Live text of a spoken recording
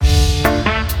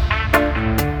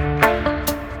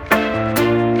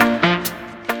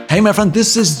Hey my friend,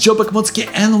 this is Joe Bakhmutsky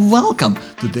and welcome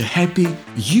to The Happy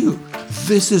You.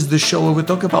 This is the show where we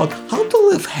talk about how to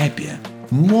live happier,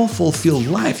 more fulfilled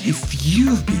life if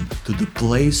you've been to the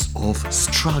place of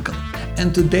struggle.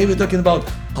 And today we're talking about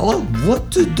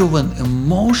what to do when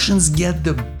emotions get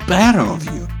the better of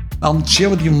you. I'll share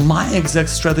with you my exact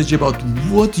strategy about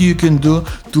what you can do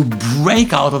to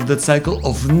break out of that cycle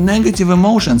of negative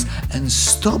emotions and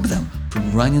stop them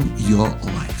from running your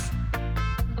life.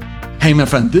 Hey my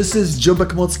friend, this is Joe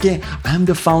Bakhmutsky. I'm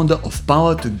the founder of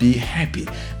Power to Be Happy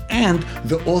and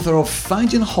the author of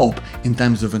Finding Hope in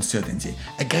Times of Uncertainty,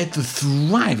 a guide to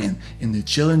thriving in the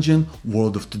challenging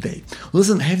world of today.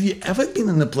 Listen, have you ever been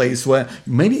in a place where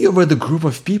maybe you're with a group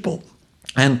of people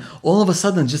and all of a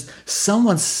sudden just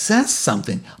someone says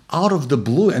something out of the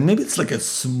blue, and maybe it's like a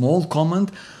small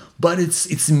comment, but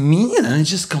it's mean and it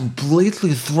just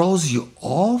completely throws you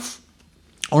off?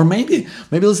 Or maybe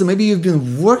you've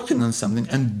been working on something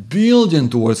and building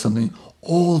towards something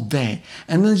all day,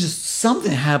 and then just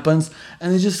something happens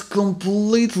and it just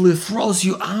completely throws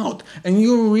you out, and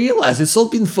you realize it's all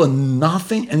been for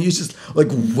nothing and you just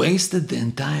wasted the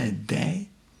entire day.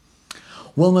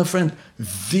 Well, my friend,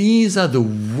 these are the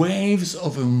waves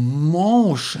of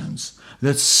emotions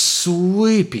that's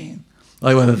sweeping,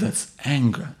 like whether that's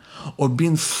anger or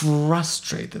being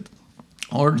frustrated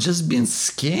or just being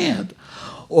scared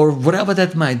or whatever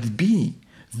that might be.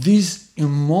 These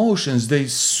emotions, they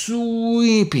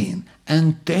sweep in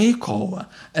and take over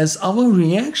as our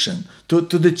reaction to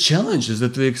the challenges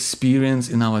that we experience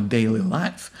in our daily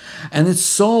life. And it's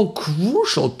so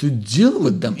crucial to deal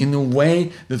with them in a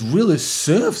way that really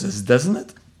serves us, doesn't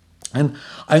it? And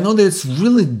I know that it's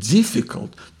really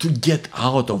difficult to get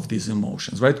out of these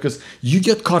emotions, right? Because you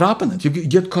get caught up in it. You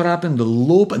get caught up in the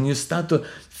loop and you start to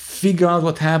figure out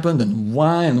what happened and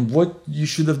why and what you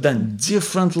should have done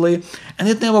differently. And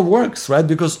it never works, right?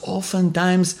 Because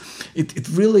oftentimes it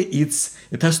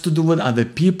has to do with other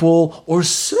people or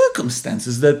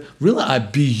circumstances that really are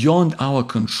beyond our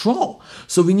control.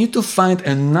 So we need to find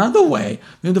another way.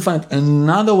 We need to find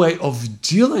another way of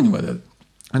dealing with it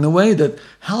in a way that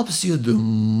helps you the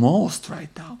most right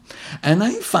now. And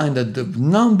I find that the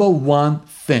number one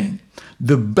thing,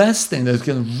 the best thing that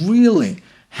can really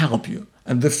help you,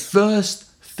 and the first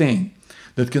thing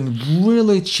that can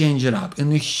really change it up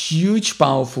in a huge,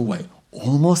 powerful way,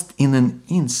 almost in an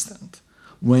instant,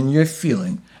 when you're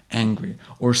feeling angry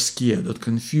or scared or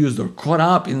confused or caught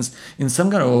up in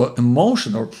some kind of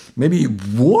emotion or maybe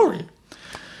worry,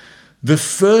 the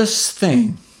first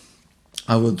thing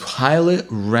I would highly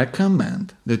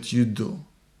recommend that you do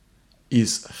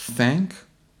is thank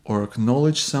or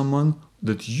acknowledge someone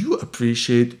that you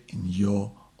appreciate in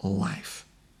your life.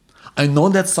 I know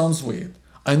that sounds weird.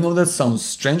 I know that sounds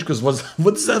strange, because what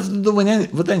does that have to do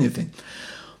with anything?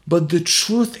 But the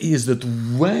truth is that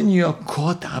when you're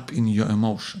caught up in your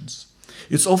emotions,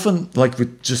 it's often, like we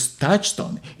just touched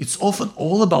on, it's often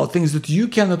all about things that you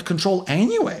cannot control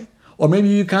anyway, or maybe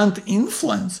you can't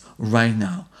influence right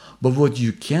now. But what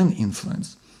you can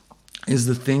influence is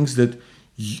the things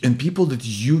and people that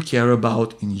you care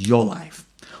about in your life,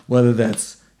 whether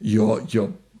that's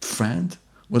your friend,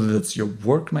 whether that's your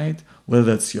workmate, whether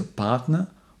that's your partner,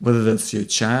 whether that's your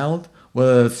child,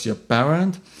 whether that's your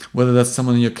parent, whether that's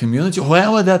someone in your community,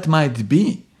 whoever that might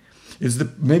be.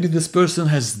 Maybe this person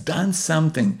has done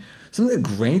something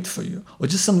great for you, or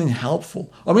just something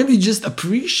helpful, or maybe you just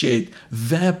appreciate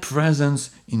their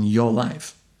presence in your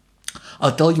life.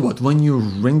 I'll tell you what, when you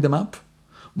ring them up,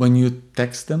 when you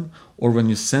text them, or when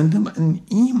you send them an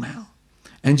email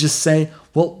and just say,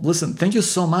 well, listen, thank you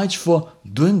so much for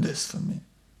doing this for me.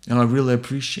 I really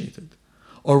appreciate it.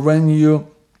 Or when you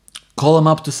call them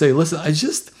up to say, listen, I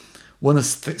just want to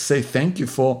say thank you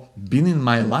for being in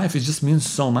my life. It just means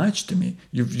so much to me.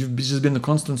 You've just been a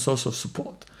constant source of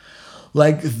support.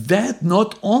 Like that,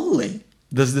 not only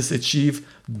does this achieve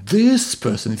this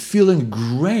person feeling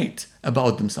great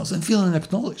about themselves and feeling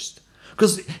acknowledged.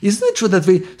 Because isn't it true that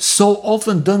we so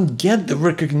often don't get the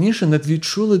recognition that we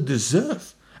truly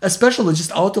deserve, especially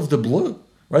just out of the blue?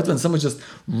 Right? When someone just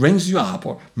rings you up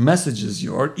or messages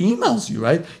you or emails you,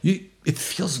 right? It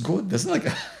feels good, doesn't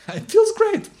it? It feels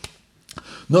great.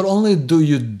 Not only do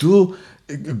you do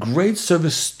a great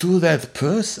service to that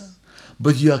person,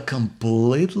 but you are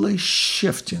completely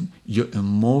shifting your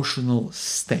emotional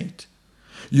state.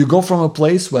 You go from a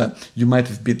place where you might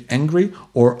have been angry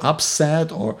or upset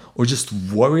or just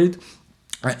worried,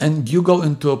 and you go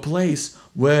into a place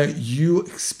where you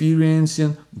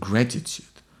experiencing gratitude,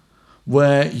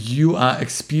 where you are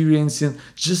experiencing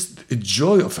just a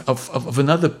joy of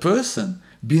another person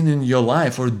being in your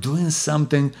life or doing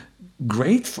something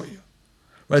great for you,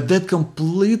 right? That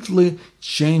completely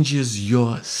changes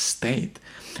your state.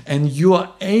 And you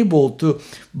are able to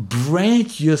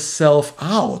break yourself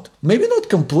out, maybe not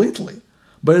completely,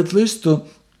 but at least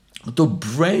to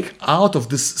break out of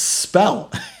this spell,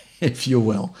 if you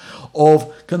will,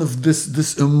 of kind of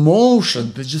this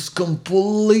emotion that just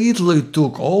completely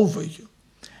took over you.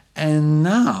 And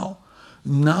now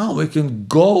we can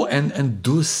go and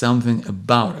do something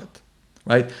about it,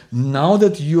 right? Now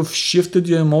that you've shifted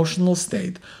your emotional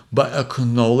state by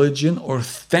acknowledging or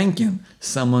thanking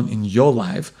someone in your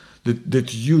life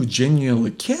that you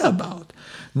genuinely care about,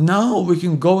 now we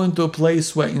can go into a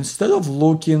place where instead of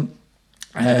looking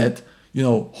at,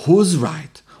 who's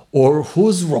right or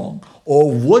who's wrong,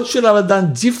 or what should I have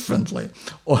done differently,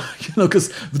 or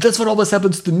because that's what always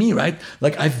happens to me, right?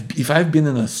 Like if I've been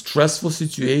in a stressful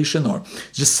situation or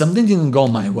just something didn't go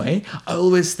my way, I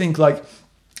always think,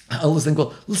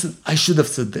 well, listen, I should have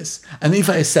said this, and if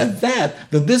I said that,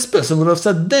 then this person would have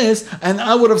said this, and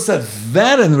I would have said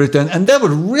that in return, and that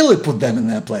would really put them in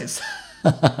their place.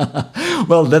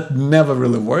 Well, that never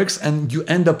really works, and you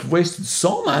end up wasting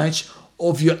so much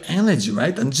of your energy,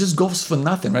 right? And it just goes for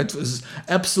nothing, right? It's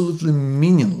absolutely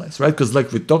meaningless, right? Because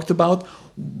like we talked about,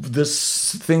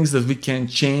 there's things that we can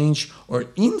change or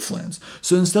influence.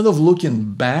 So instead of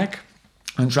looking back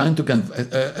and trying to kind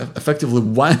of effectively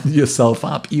wind yourself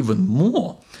up even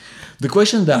more, the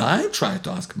question that I try to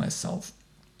ask myself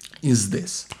is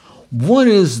this: what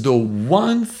is the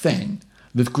one thing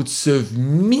that could serve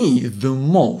me the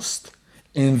most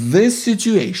in this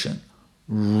situation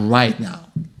right now?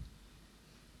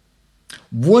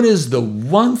 What is the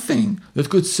one thing that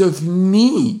could serve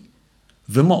me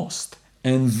the most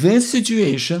in this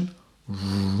situation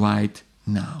right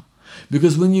now?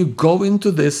 Because when you go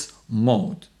into this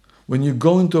mode, when you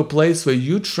go into a place where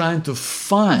you're trying to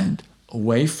find a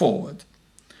way forward,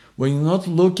 when you're not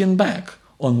looking back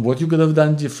on what you could have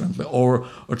done differently or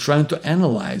trying to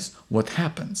analyze what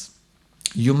happens,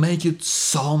 you make it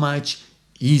so much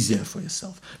easier for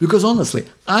yourself. Because honestly,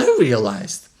 I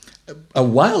realized a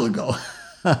while ago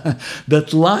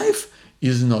that life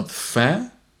is not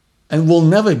fair and will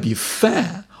never be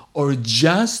fair or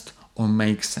just or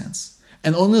make sense.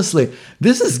 And honestly,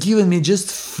 this has given me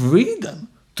just freedom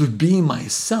to be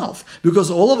myself, because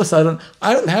all of a sudden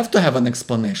I don't have to have an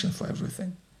explanation for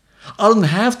everything. I don't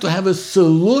have to have a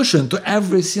solution to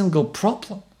every single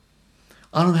problem.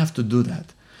 I don't have to do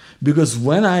that, because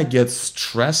when I get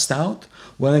stressed out,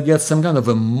 when I get some kind of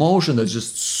emotion that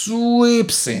just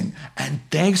sweeps in and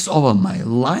takes over my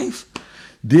life,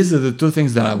 these are the two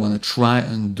things that I want to try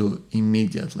and do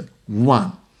immediately.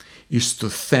 One is to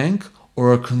thank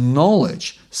or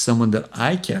acknowledge someone that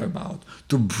I care about,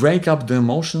 to break up the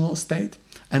emotional state.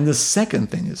 And the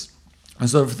second thing is, I'm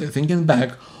sort of thinking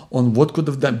back on what could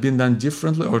have been done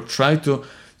differently, or try to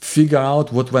figure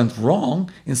out what went wrong,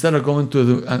 instead of going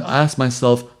to and ask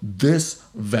myself this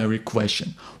very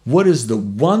question: what is the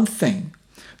one thing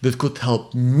that could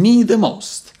help me the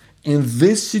most in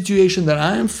this situation that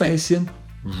I am facing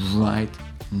right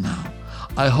now?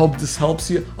 I hope this helps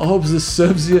you. I hope this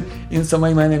serves you in some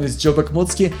way. My name is Joe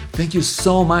Bakhmutsky. Thank you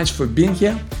so much for being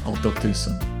here. I'll talk to you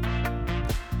soon.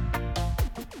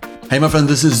 Hey my friend,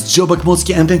 this is Joe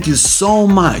Bakhmutsky, and thank you so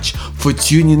much for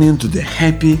tuning in to the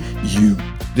Happy You,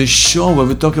 the show where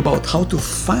we talk about how to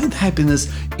find happiness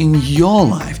in your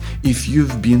life if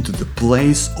you've been to the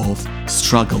place of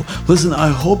struggle. Listen, I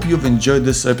hope you've enjoyed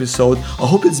this episode. I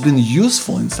hope it's been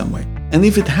useful in some way. And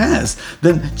if it has,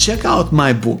 then check out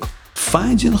my book,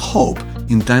 Finding Hope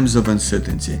in Times of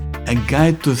Uncertainty, a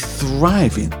guide to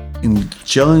thriving in the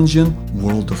challenging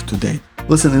world of today.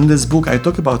 Listen, in this book, I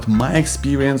talk about my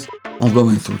experience of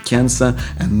going through cancer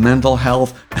and mental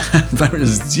health and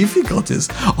various difficulties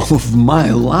of my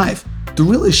life, to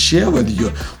really share with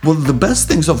you the best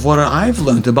things of what I've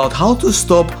learned about how to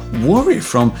stop worry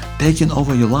from taking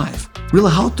over your life. Really,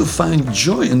 how to find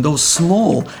joy in those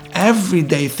small,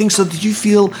 everyday things so that you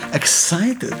feel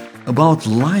excited about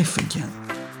life again.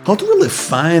 How to really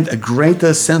find a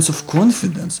greater sense of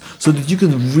confidence so that you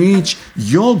can reach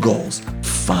your goals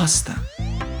faster.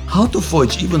 How to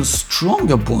forge even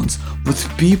stronger bonds with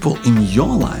people in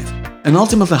your life. And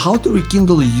ultimately, how to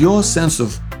rekindle your sense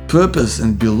of purpose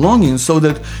and belonging so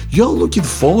that you're looking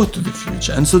forward to the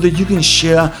future and so that you can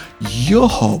share your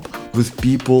hope with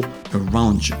people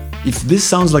around you. If this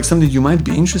sounds like something you might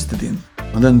be interested in,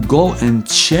 then go and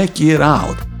check it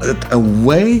out at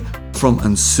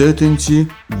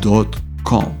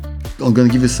awayfromuncertainty.com. I'm going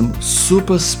to give you some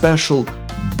super special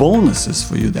bonuses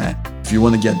for you there if you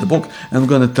want to get the book. And I'm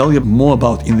going to tell you more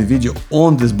about in the video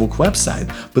on this book website,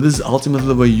 but this is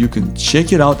ultimately where you can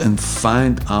check it out and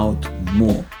find out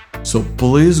more. So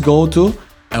please go to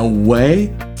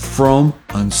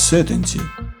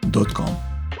awayfromuncertainty.com.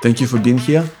 Thank you for being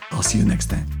here. I'll see you next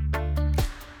time.